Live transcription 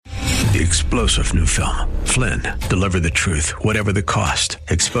The explosive new film, Flynn, deliver the truth, whatever the cost,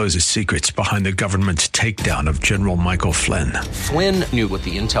 exposes secrets behind the government's takedown of General Michael Flynn. Flynn knew what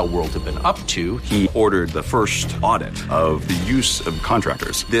the intel world had been up to. He ordered the first audit of the use of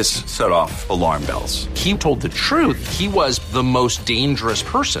contractors. This set off alarm bells. He told the truth. He was the most dangerous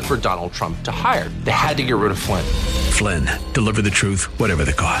person for Donald Trump to hire. They had to get rid of Flynn. Flynn, deliver the truth, whatever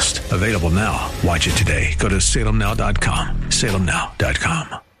the cost. Available now. Watch it today. Go to salemnow.com.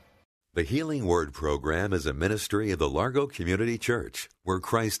 salemnow.com. The Healing Word program is a ministry of the Largo Community Church, where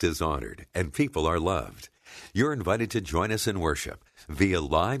Christ is honored and people are loved. You're invited to join us in worship via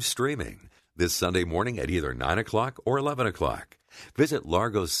live streaming this Sunday morning at either 9 o'clock or 11 o'clock. Visit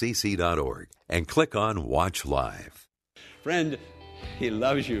largocc.org and click on Watch Live. Friend, He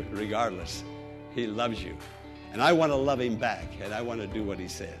loves you regardless. He loves you. And I want to love Him back, and I want to do what He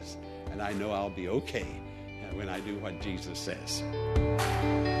says. And I know I'll be okay when I do what Jesus says.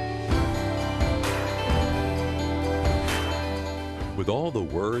 With all the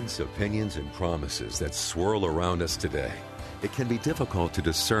words, opinions, and promises that swirl around us today, it can be difficult to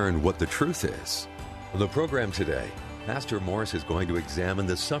discern what the truth is. On the program today, Pastor Morris is going to examine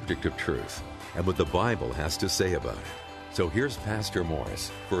the subject of truth and what the Bible has to say about it. So here's Pastor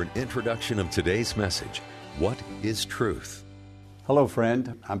Morris for an introduction of today's message, What is Truth? Hello,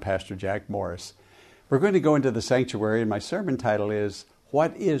 friend. I'm Pastor Jack Morris. We're going to go into the sanctuary, and my sermon title is,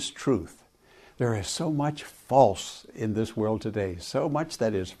 What is Truth? There is so much false in this world today, so much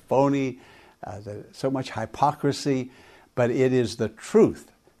that is phony, so much hypocrisy, but it is the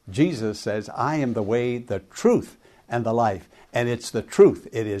truth. Jesus says, I am the way, the truth, and the life. And it's the truth.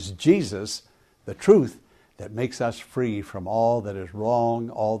 It is Jesus, the truth, that makes us free from all that is wrong,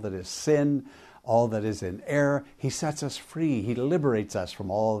 all that is sin, all that is in error. He sets us free. He liberates us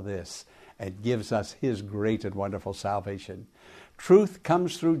from all this and gives us His great and wonderful salvation. Truth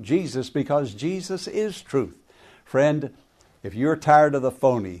comes through Jesus because Jesus is truth. Friend, if you're tired of the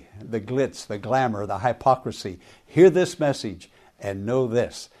phony, the glitz, the glamour, the hypocrisy, hear this message and know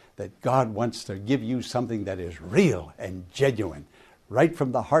this, that God wants to give you something that is real and genuine, right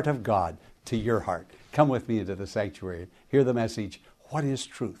from the heart of God to your heart. Come with me into the sanctuary. Hear the message, What is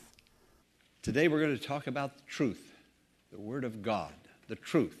Truth? Today we're going to talk about the truth, the Word of God, the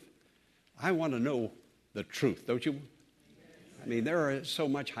truth. I want to know the truth, don't you? I mean, there is so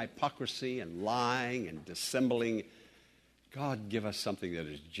much hypocrisy and lying and dissembling. God, give us something that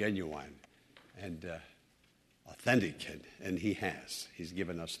is genuine and authentic, and He has. He's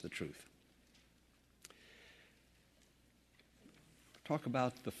given us the truth. Talk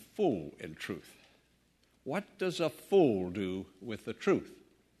about the fool in truth. What does a fool do with the truth?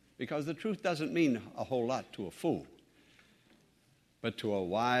 Because the truth doesn't mean a whole lot to a fool. But to a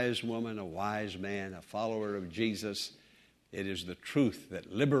wise woman, a wise man, a follower of Jesus, it is the truth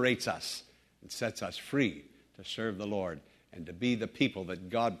that liberates us and sets us free to serve the Lord and to be the people that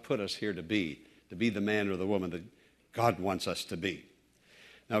God put us here to be the man or the woman that God wants us to be.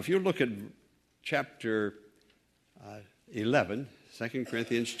 Now, if you look at chapter 11, 2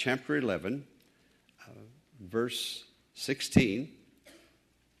 Corinthians chapter 11, verse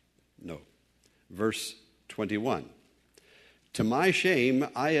 21. To my shame,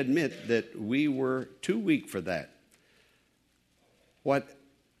 I admit that we were too weak for that. What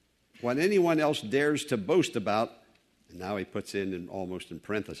anyone else dares to boast about, and now he puts in almost in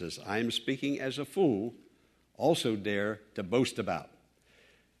parentheses, I am speaking as a fool, also dare to boast about.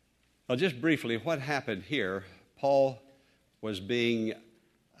 Well, just briefly, what happened here, Paul was being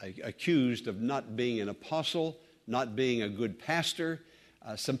accused of not being an apostle, not being a good pastor.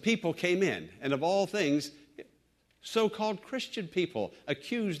 Some people came in, and of all things, so-called Christian people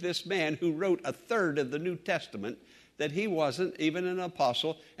accused this man who wrote a third of the New Testament that he wasn't even an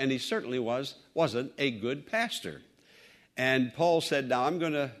apostle, and he certainly wasn't a good pastor. And Paul said, now I'm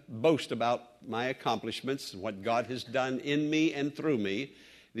going to boast about my accomplishments and what God has done in me and through me.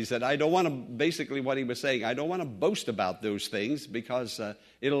 And he said, I don't want to, basically what he was saying, I don't want to boast about those things because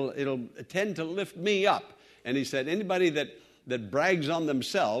it'll tend to lift me up. And he said, anybody that brags on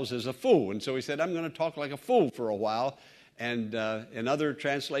themselves is a fool. And so he said, I'm going to talk like a fool for a while. And in other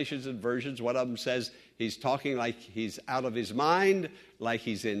translations and versions, one of them says he's talking like he's out of his mind, like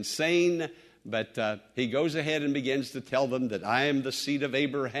he's insane. But he goes ahead and begins to tell them that I am the seed of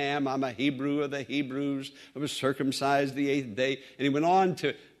Abraham. I'm a Hebrew of the Hebrews. I was circumcised the 8th day. And he went on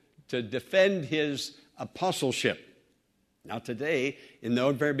to defend his apostleship. Now today, in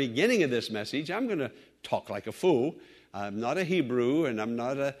the very beginning of this message, I'm going to talk like a fool. I'm not a Hebrew, and I'm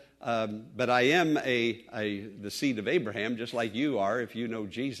not but I am the seed of Abraham, just like you are if you know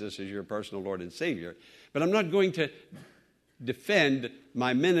Jesus as your personal Lord and Savior. But I'm not going to defend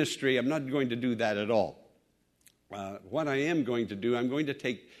my ministry. I'm not going to do that at all. What I am going to do, I'm going to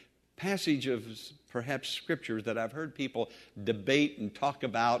take passage of perhaps scriptures that I've heard people debate and talk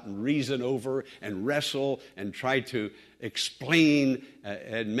about and reason over and wrestle and try to explain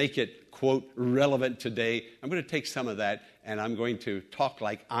and make it, quote, relevant today. I'm going to take some of that and I'm going to talk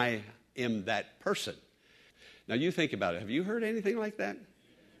like I am that person. Now you think about it. Have you heard anything like that?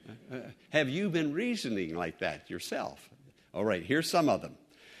 Have you been reasoning like that yourself? All right, here's some of them.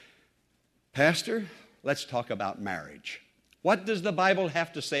 Pastor, let's talk about marriage. What does the Bible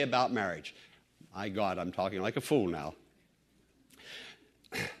have to say about marriage? My God, I'm talking like a fool now.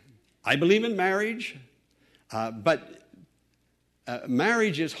 I believe in marriage, but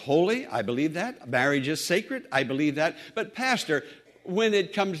marriage is holy. I believe that. Marriage is sacred. I believe that. But Pastor, when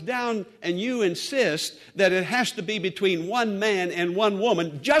it comes down and you insist that it has to be between one man and one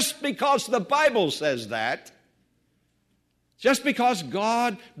woman just because the Bible says that, just because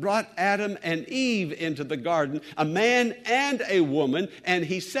God brought Adam and Eve into the garden, a man and a woman, and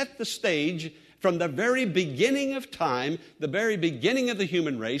he set the stage from the very beginning of time, the very beginning of the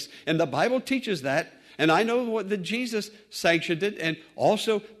human race, and the Bible teaches that, and I know that Jesus sanctioned it, and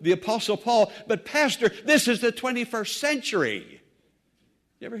also the Apostle Paul, but Pastor, this is the 21st century.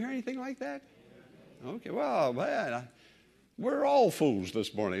 You ever hear anything like that? Okay, well, man, we're all fools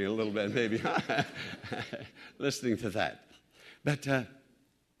this morning a little bit, maybe, listening to that. But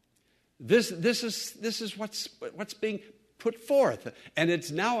this is what's being put forth, and it's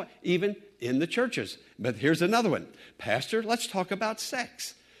now even in the churches. But here's another one. Pastor, let's talk about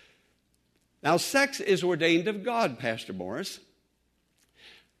sex. Now, sex is ordained of God, Pastor Morris,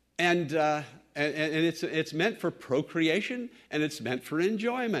 and it's meant for procreation, and it's meant for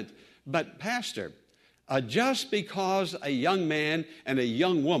enjoyment. But Pastor, just because a young man and a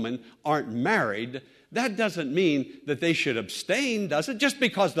young woman aren't married, that doesn't mean that they should abstain, does it? Just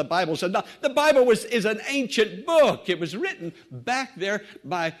because the Bible said, no, the Bible is an ancient book. It was written back there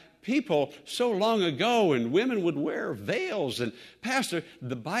by people so long ago, and women would wear veils. And Pastor,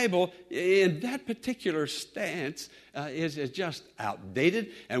 the Bible in that particular stance is just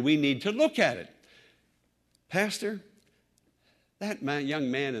outdated, and we need to look at it. Pastor, that young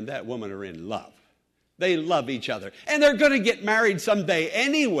man and that woman are in love. They love each other, and they're going to get married someday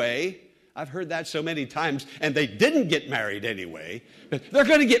anyway. I've heard that so many times, and they didn't get married anyway. But they're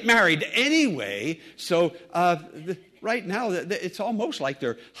going to get married anyway. So right now, it's almost like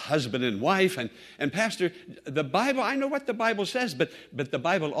they're husband and wife. And Pastor, the Bible, I know what the Bible says, but the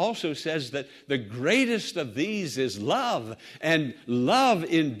Bible also says that the greatest of these is love. And love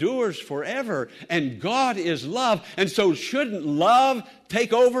endures forever. And God is love. And so shouldn't love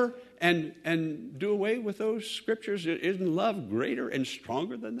take over and do away with those scriptures? Isn't love greater and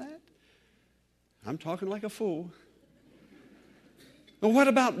stronger than that? I'm talking like a fool. Well, what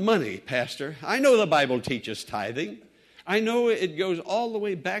about money, Pastor? I know the Bible teaches tithing. I know it goes all the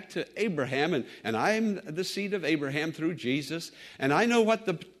way back to Abraham, and I'm the seed of Abraham through Jesus. And I know what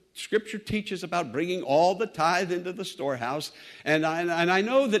the Scripture teaches about bringing all the tithe into the storehouse. And I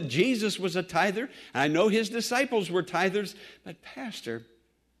know that Jesus was a tither. I know his disciples were tithers. But Pastor,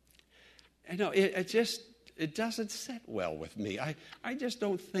 you know, it doesn't sit well with me. I just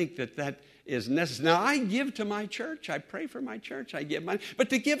don't think that is necessary. Now, I give to my church. I pray for my church. I give money.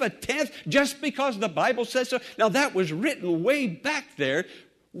 But to give a tenth just because the Bible says so, now that was written way back there.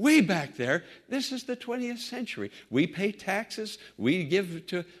 This is the 20th century. We pay taxes. We give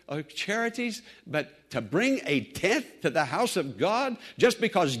to charities. But to bring a tenth to the house of God just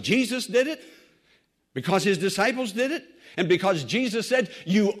because Jesus did it, because his disciples did it, and because Jesus said,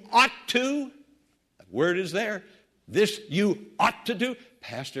 you ought to, the word is there, this you ought to do.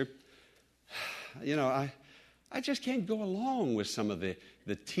 Pastor, you know, I just can't go along with some of the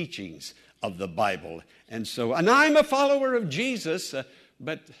teachings of the Bible. And I'm a follower of Jesus,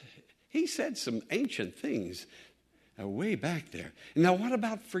 but he said some ancient things way back there. Now, what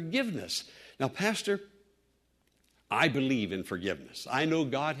about forgiveness? Now, Pastor, I believe in forgiveness. I know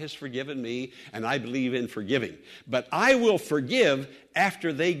God has forgiven me, and I believe in forgiving. But I will forgive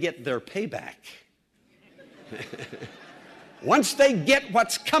after they get their payback. Once they get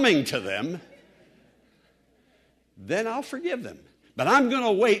what's coming to them, then I'll forgive them. But I'm going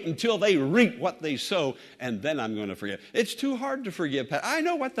to wait until they reap what they sow, and then I'm going to forgive. It's too hard to forgive. I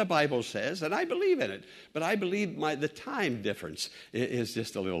know what the Bible says, and I believe in it. But I believe the time difference is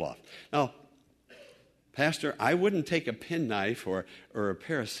just a little off. Now, Pastor, I wouldn't take a penknife or a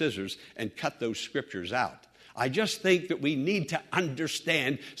pair of scissors and cut those scriptures out. I just think that we need to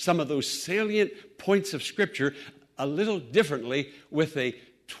understand some of those salient points of Scripture a little differently with a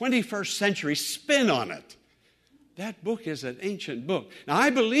 21st century spin on it. That book is an ancient book. Now,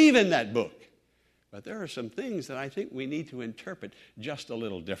 I believe in that book, but there are some things that I think we need to interpret just a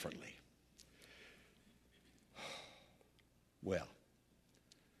little differently. Well,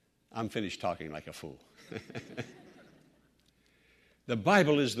 I'm finished talking like a fool. The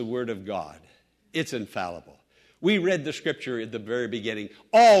Bible is the Word of God. It's infallible. We read the Scripture at the very beginning.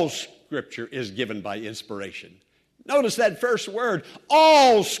 All Scripture is given by inspiration. Notice that first word,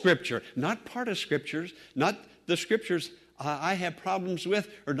 all Scripture. Not part of Scriptures, not the Scriptures I have problems with,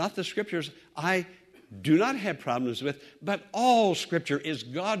 or not the Scriptures I do not have problems with, but all Scripture is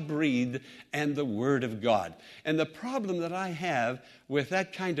God-breathed and the Word of God. And the problem that I have with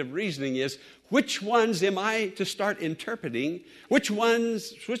that kind of reasoning is, which ones am I to start interpreting? Which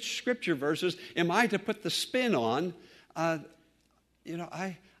Scripture verses am I to put the spin on? I'm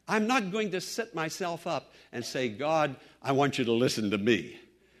not going to set myself up and say, God, I want you to listen to me.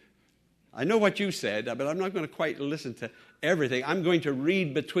 I know what you said, but I'm not going to quite listen to everything. I'm going to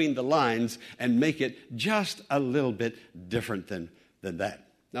read between the lines and make it just a little bit different than that.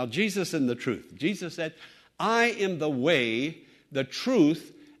 Now, Jesus and the truth. Jesus said, I am the way, the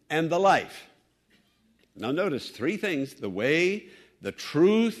truth, and the life. Now, notice three things: the way, the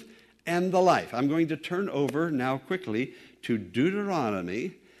truth, and the life. I'm going to turn over now quickly to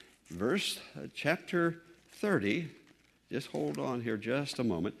Deuteronomy, chapter 30. Just hold on here just a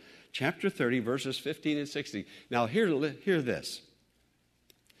moment. Chapter 30, verses 15 and 16. Now, hear this.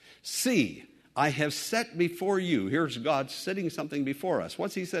 See, I have set before you. Here's God setting something before us.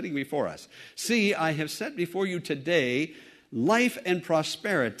 What's He setting before us? See, I have set before you today life and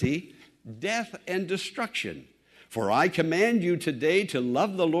prosperity, death and destruction. For I command you today to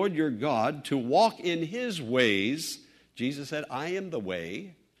love the Lord your God, to walk in His ways. Jesus said, I am the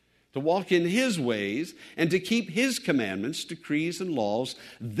way. To walk in His ways and to keep His commandments, decrees, and laws.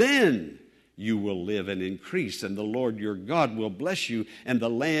 Then you will live and increase, and the Lord your God will bless you and the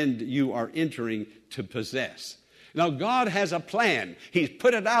land you are entering to possess. Now, God has a plan. He's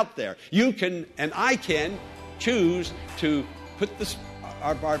put it out there. You can, and I can, choose to put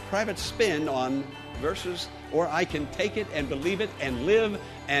our private spin on verses, or I can take it and believe it and live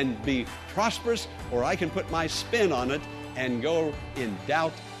and be prosperous, or I can put my spin on it and go in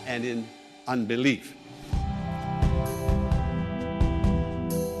doubt and in unbelief.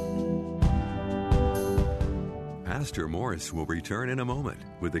 Pastor Morris will return in a moment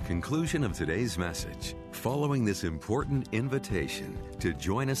with the conclusion of today's message, following this important invitation to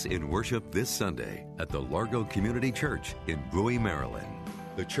join us in worship this Sunday at the Largo Community Church in Bowie, Maryland.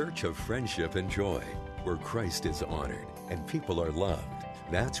 The Church of Friendship and Joy, where Christ is honored and people are loved.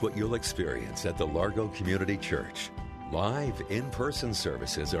 That's what you'll experience at the Largo Community Church. Live in-person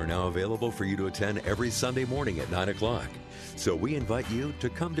services are now available for you to attend every Sunday morning at 9 o'clock. So we invite you to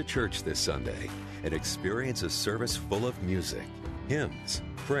come to church this Sunday and experience a service full of music, hymns,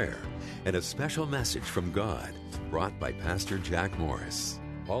 prayer, and a special message from God brought by Pastor Jack Morris.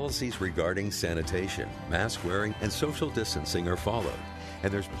 Policies regarding sanitation, mask wearing, and social distancing are followed,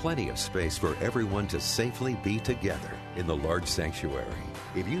 and there's plenty of space for everyone to safely be together in the large sanctuary.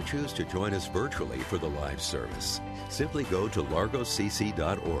 If you choose to join us virtually for the live service, simply go to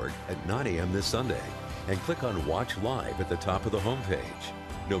largocc.org at 9 a.m. this Sunday and click on Watch Live at the top of the homepage.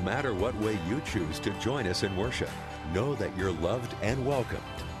 No matter what way you choose to join us in worship, know that you're loved and welcomed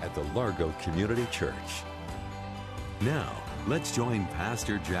at the Largo Community Church. Now, let's join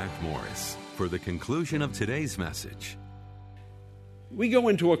Pastor Jack Morris for the conclusion of today's message. We go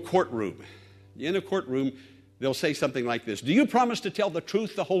into a courtroom. In a courtroom, they'll say something like this: do you promise to tell the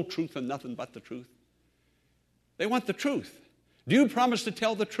truth, the whole truth, and nothing but the truth? They want the truth. Do you promise to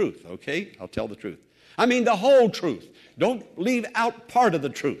tell the truth? Okay, I'll tell the truth. I mean the whole truth. Don't leave out part of the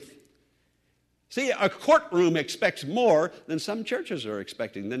truth. See, a courtroom expects more than some churches are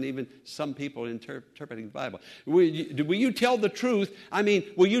expecting, than even some people interpreting the Bible. Will you tell the truth? I mean,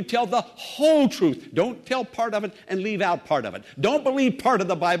 will you tell the whole truth? Don't tell part of it and leave out part of it. Don't believe part of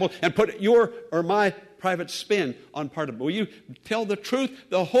the Bible and put your or my private spin on part of it. Will you tell the truth,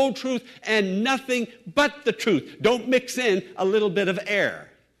 the whole truth, and nothing but the truth? Don't mix in a little bit of air.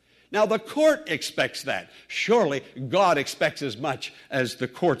 Now, the court expects that. Surely, God expects as much as the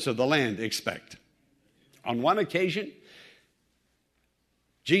courts of the land expect. On one occasion,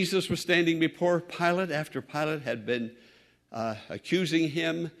 Jesus was standing before Pilate after Pilate had been accusing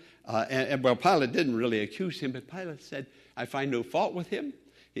him. Well, Pilate didn't really accuse him, but Pilate said, I find no fault with him.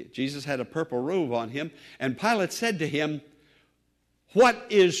 Jesus had a purple robe on him. And Pilate said to him, what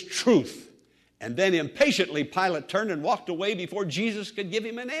is truth? And then impatiently Pilate turned and walked away before Jesus could give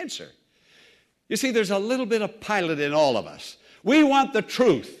him an answer. You see, there's a little bit of Pilate in all of us. We want the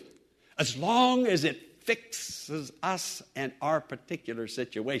truth as long as it fixes us and our particular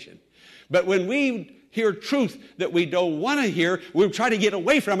situation. But when we hear truth that we don't want to hear, we'll try to get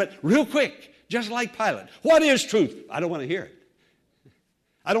away from it real quick, just like Pilate. What is truth? I don't want to hear it.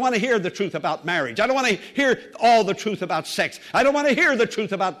 I don't want to hear the truth about marriage. I don't want to hear all the truth about sex. I don't want to hear the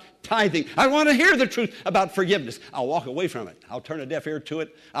truth about tithing. I want to hear the truth about forgiveness. I'll walk away from it. I'll turn a deaf ear to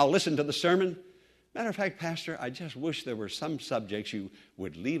it. I'll listen to the sermon. Matter of fact, Pastor, I just wish there were some subjects you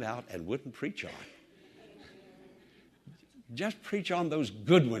would leave out and wouldn't preach on. Just preach on those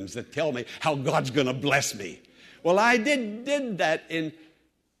good ones that tell me how God's going to bless me. Well, I did that in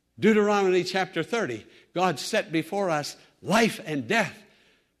Deuteronomy chapter 30. God set before us life and death,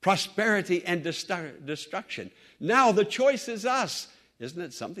 prosperity and destruction. Now the choice is us. Isn't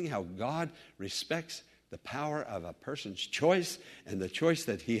it something how God respects the power of a person's choice and the choice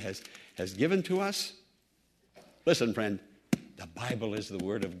that he has given to us? Listen, friend, the Bible is the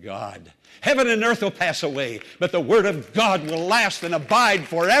Word of God. Heaven and earth will pass away, but the Word of God will last and abide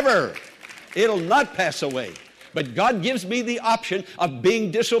forever. It'll not pass away. But God gives me the option of being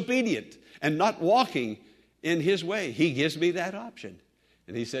disobedient and not walking in His way. He gives me that option.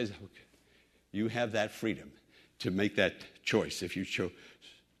 And He says, okay, you have that freedom to make that choice if you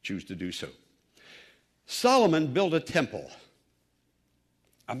choose to do so. Solomon built a temple,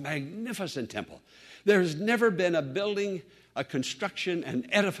 a magnificent temple. There's never been a building, a construction, an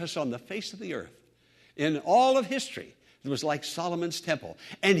edifice on the face of the earth in all of history. It was like Solomon's temple.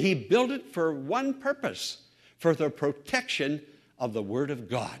 And he built it for one purpose, for the protection of the Word of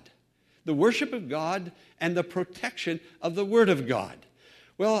God. The worship of God and the protection of the Word of God.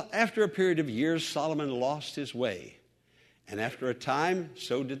 Well, after a period of years, Solomon lost his way. And after a time,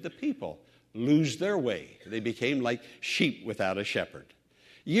 so did the people lose their way. They became like sheep without a shepherd.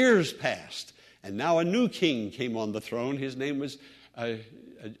 Years passed, and now a new king came on the throne. His name was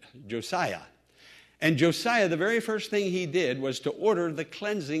Josiah. And Josiah, the very first thing he did was to order the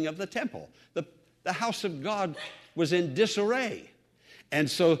cleansing of the temple. The house of God was in disarray. And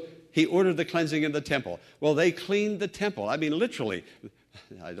so he ordered the cleansing of the temple. Well, they cleaned the temple. I mean, literally.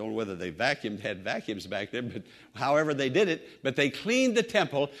 I don't know whether they had vacuums back then, but however they did it. But they cleaned the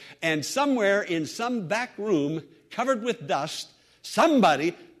temple, and somewhere in some back room, covered with dust,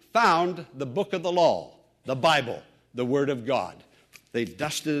 somebody found the book of the law, the Bible, the Word of God. They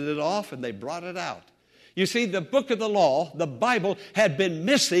dusted it off, and they brought it out. You see, the book of the law, the Bible, had been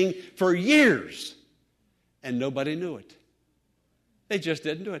missing for years, and nobody knew it. They just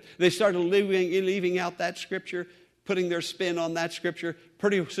didn't do it. They started leaving out that scripture, putting their spin on that scripture.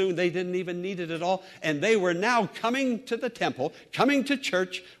 Pretty soon they didn't even need it at all. And they were now coming to the temple, coming to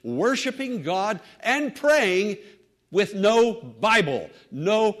church, worshiping God and praying with no Bible,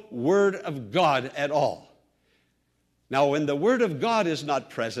 no Word of God at all. Now, when the Word of God is not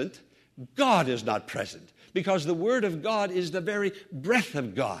present, God is not present, because the Word of God is the very breath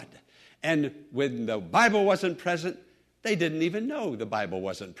of God. And when the Bible wasn't present, they didn't even know the Bible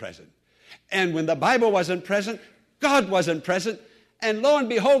wasn't present. And when the Bible wasn't present, God wasn't present. And lo and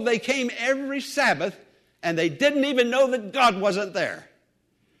behold, they came every Sabbath, and they didn't even know that God wasn't there.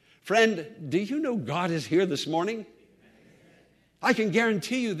 Friend, do you know God is here this morning? I can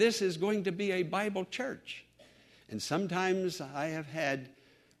guarantee you this is going to be a Bible church. And sometimes I have had,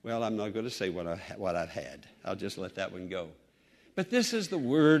 well, I'm not going to say what I've had. I'll just let that one go. But this is the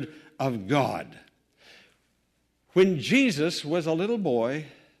Word of God. When Jesus was a little boy,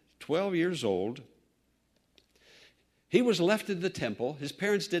 12 years old, he was left in the temple. His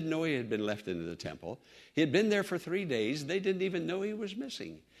parents didn't know he had been left in the temple. He had been there for 3 days. They didn't even know he was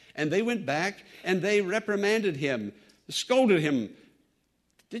missing. And they went back and they reprimanded him, scolded him.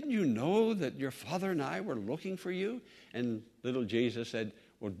 Didn't you know that your father and I were looking for you? And little Jesus said,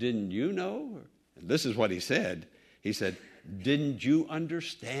 well, didn't you know? And this is what he said. He said, didn't you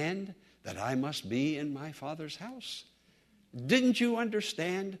understand that I must be in my Father's house? Didn't you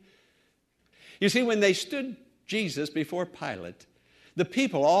understand? You see, when they stood Jesus before Pilate, the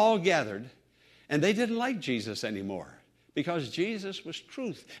people all gathered, and they didn't like Jesus anymore because Jesus was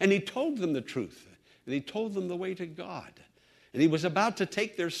truth, and he told them the truth, and he told them the way to God, and he was about to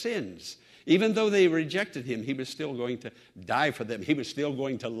take their sins. Even though they rejected him, he was still going to die for them. He was still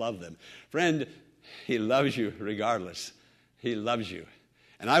going to love them. Friend, he loves you regardless. He loves you.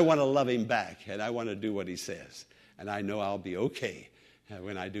 And I want to love him back, and I want to do what he says. And I know I'll be okay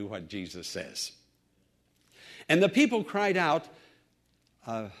when I do what Jesus says. And the people cried out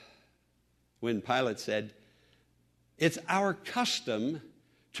when Pilate said, it's our custom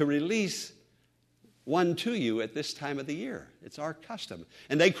to release one to you at this time of the year. It's our custom.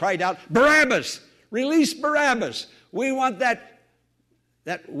 And they cried out, Barabbas! Release Barabbas! We want that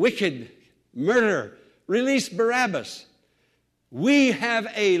wicked murderer Release Barabbas. We have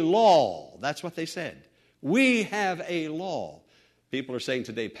a law. That's what they said. We have a law. People are saying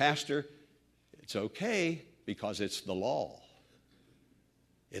today, Pastor, it's okay because it's the law.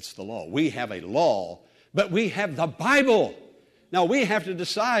 It's the law. We have a law, but we have the Bible. Now we have to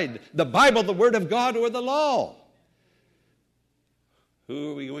decide, the Bible, the Word of God, or the law.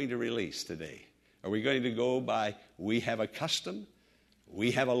 Who are we going to release today? Are we going to go by, we have a custom,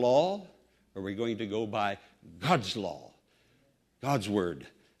 we have a law, or are we going to go by God's law, God's Word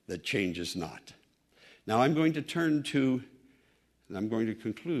that changes not? Now I'm going to turn to, and I'm going to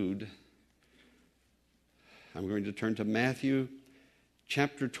conclude, I'm going to turn to Matthew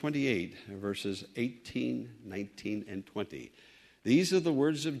chapter 28, verses 18, 19, and 20. These are the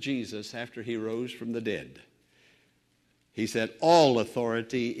words of Jesus after he rose from the dead. He said, all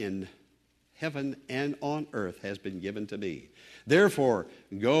authority in heaven and on earth has been given to me. Therefore,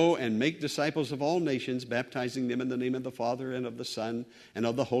 go and make disciples of all nations, baptizing them in the name of the Father and of the Son and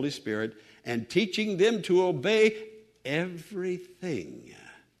of the Holy Spirit, and teaching them to obey everything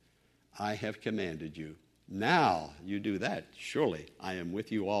I have commanded you. Now you do that. Surely I am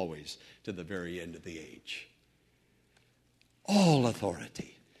with you always to the very end of the age. All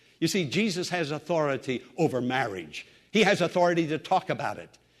authority. You see, Jesus has authority over marriage. He has authority to talk about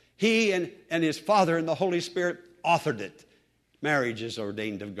it. He and his Father and the Holy Spirit authored it. Marriage is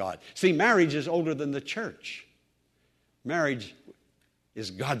ordained of God. See, marriage is older than the church. Marriage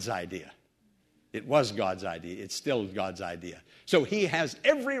is God's idea. It was God's idea. It's still God's idea. So he has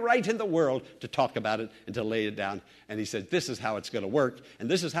every right in the world to talk about it and to lay it down. And he said, this is how it's going to work, and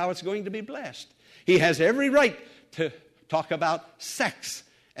this is how it's going to be blessed. He has every right to talk about sex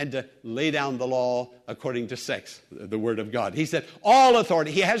and to lay down the law according to sex, the Word of God. He said, all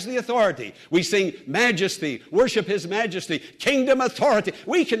authority. He has the authority. We sing majesty, worship his majesty, kingdom authority.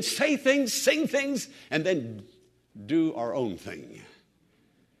 We can say things, sing things, and then do our own thing.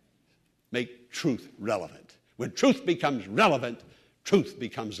 Make truth relevant. When truth becomes relevant, truth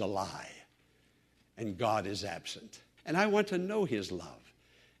becomes a lie. And God is absent. And I want to know his love.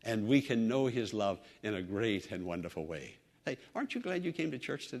 And we can know his love in a great and wonderful way. Hey, aren't you glad you came to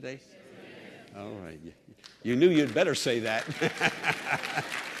church today? All right. You knew you'd better say that.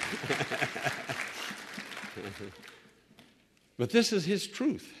 But this is his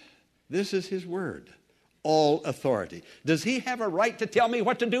truth. This is his word. All authority. Does he have a right to tell me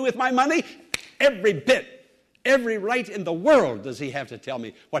what to do with my money? Every bit. Every right in the world does he have to tell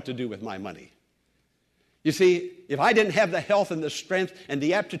me what to do with my money. You see, if I didn't have the health and the strength and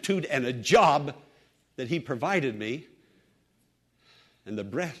the aptitude and a job that he provided me, and the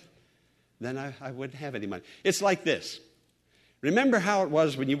breath, then I wouldn't have any money. It's like this. Remember how it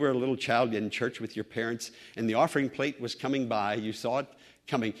was when you were a little child in church with your parents and the offering plate was coming by, you saw it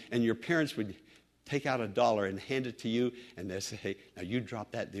coming, and your parents would take out $1 and hand it to you, and they'd say, hey, now you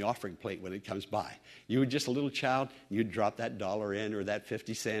drop that in the offering plate when it comes by. You were just a little child, you'd drop that $1 in, or that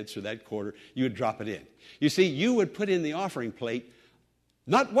 50 cents, or that quarter, you would drop it in. You see, you would put in the offering plate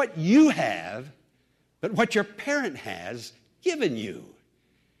not what you have, but what your parent has given you.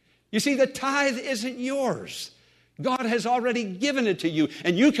 You see, the tithe isn't yours. God has already given it to you,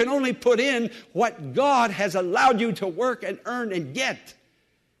 and you can only put in what God has allowed you to work and earn and get.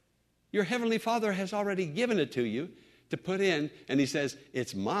 Your Heavenly Father has already given it to you to put in, and he says,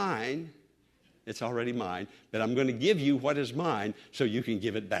 it's mine, it's already mine, but I'm going to give you what is mine so you can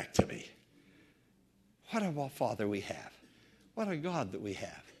give it back to me. What a Father we have. What a God that we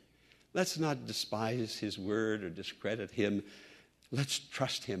have. Let's not despise his word or discredit him. Let's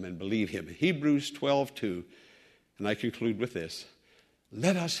trust him and believe him. Hebrews 12:2, and I conclude with this.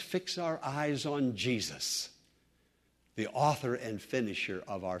 Let us fix our eyes on Jesus, the author and finisher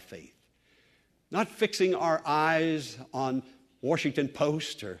of our faith. Not fixing our eyes on Washington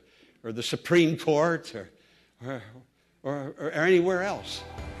Post or the Supreme Court or anywhere else,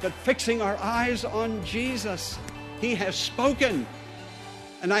 but fixing our eyes on Jesus. He has spoken,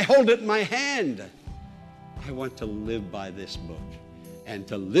 and I hold it in my hand. I want to live by this book. And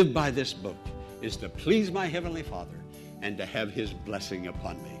to live by this book is to please my Heavenly Father and to have his blessing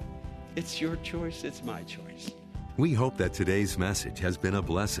upon me. It's your choice. It's my choice. We hope that today's message has been a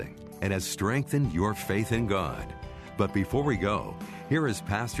blessing and has strengthened your faith in God. But before we go, here is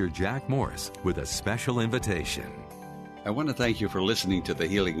Pastor Jack Morris with a special invitation. I want to thank you for listening to the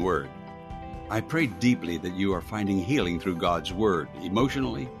Healing Word. I pray deeply that you are finding healing through God's Word,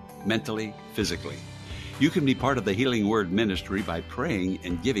 emotionally, mentally, physically. You can be part of the Healing Word ministry by praying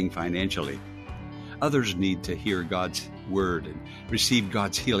and giving financially. Others need to hear God's word and receive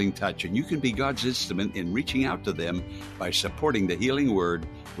God's healing touch. And you can be God's instrument in reaching out to them by supporting the Healing Word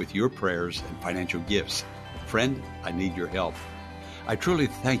with your prayers and financial gifts. Friend, I need your help. I truly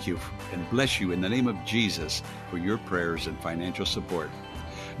thank you and bless you in the name of Jesus for your prayers and financial support.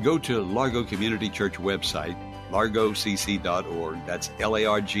 Go to Largo Community Church website, largocc.org. That's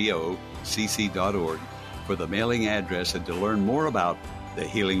LARGOCC.org for the mailing address and to learn more about the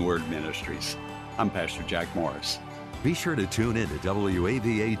Healing Word Ministries. I'm Pastor Jack Morris. Be sure to tune in to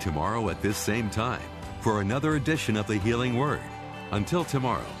WAVA tomorrow at this same time for another edition of the Healing Word. Until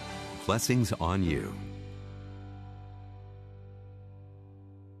tomorrow, blessings on you.